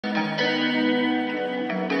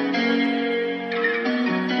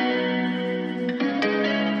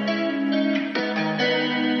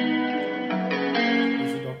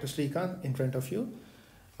Srikanth in front of you,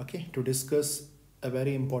 okay, to discuss a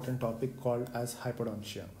very important topic called as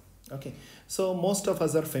hypodontia. Okay, so most of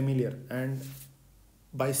us are familiar, and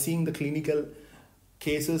by seeing the clinical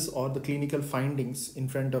cases or the clinical findings in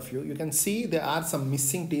front of you, you can see there are some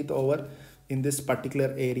missing teeth over in this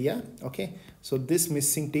particular area. Okay, so this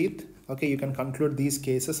missing teeth, okay, you can conclude these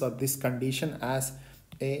cases or this condition as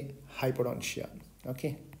a hypodontia.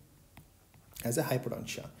 Okay, as a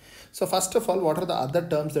hypodontia. So first of all, what are the other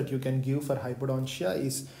terms that you can give for hypodontia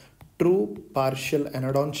is true partial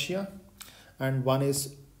anodontia, and one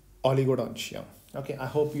is oligodontia. Okay, I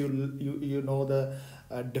hope you know the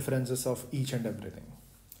differences of each and everything.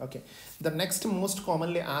 Okay, the next most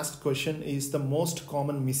commonly asked question is the most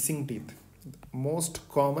common missing teeth. Most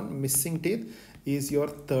common missing teeth is your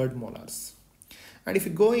third molars. And if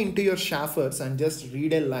you go into your Schaeffer's and just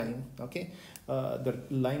read a line, okay, the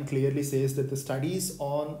line clearly says that the studies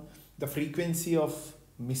on the frequency of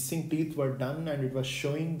missing teeth were done, and it was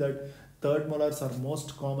showing that third molars are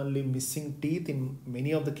most commonly missing teeth in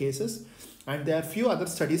many of the cases. And there are few other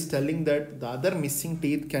studies telling that the other missing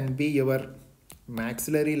teeth can be your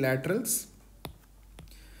maxillary laterals,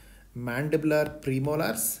 mandibular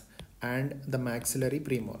premolars, and the maxillary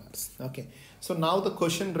premolars. Okay, so now the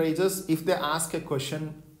question raises, if they ask a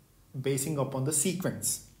question basing upon the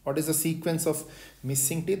sequence, what is the sequence of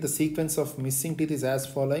missing teeth? The sequence of missing teeth is as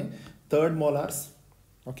following: third molars,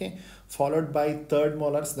 okay, followed by third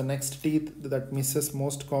molars. The next teeth that misses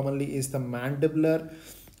most commonly is the mandibular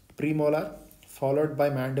premolar, followed by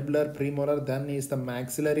mandibular premolar, then is the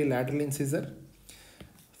maxillary lateral incisor,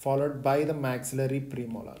 followed by the maxillary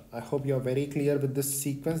premolar. I hope you are very clear with this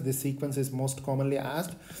sequence. This sequence is most commonly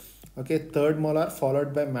asked. Okay, third molar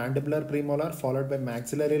followed by mandibular premolar, followed by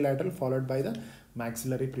maxillary lateral, followed by the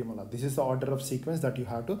maxillary premolar. This is the order of sequence that you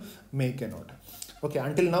have to make a note. Okay,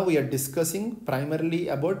 until now we are discussing primarily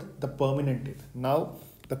about the permanent teeth. Now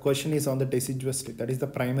the question is on the deciduous teeth, that is the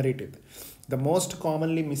primary teeth. The most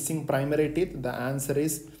commonly missing primary teeth, the answer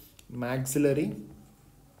is maxillary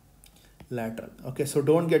lateral. Okay, so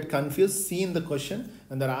don't get confused. See in the question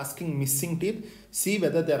when they're asking missing teeth, see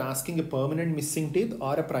whether they're asking a permanent missing teeth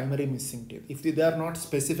or a primary missing teeth. If they are not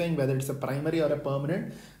specifying whether it's a primary or a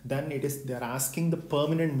permanent, then it is they're asking the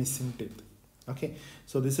permanent missing teeth. Okay,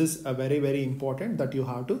 so this is a very important that you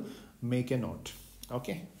have to make a note.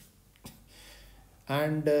 Okay,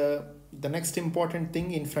 and the next important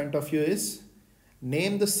thing in front of you is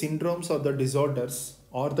name the syndromes or the disorders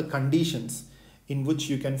or the conditions in which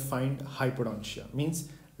you can find hypodontia. Means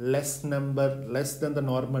less than the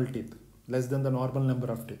normal teeth, less than the normal number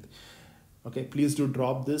of teeth. Okay, please do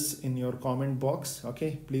drop this in your comment box.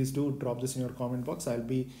 Okay, please do drop this in your comment box. I'll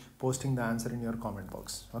be posting the answer in your comment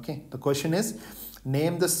box. Okay, the question is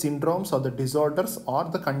name the syndromes or the disorders or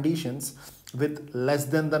the conditions with less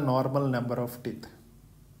than the normal number of teeth.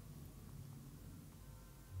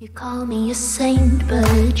 You call me a saint,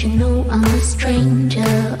 but you know I'm a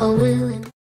stranger. Oh, willing.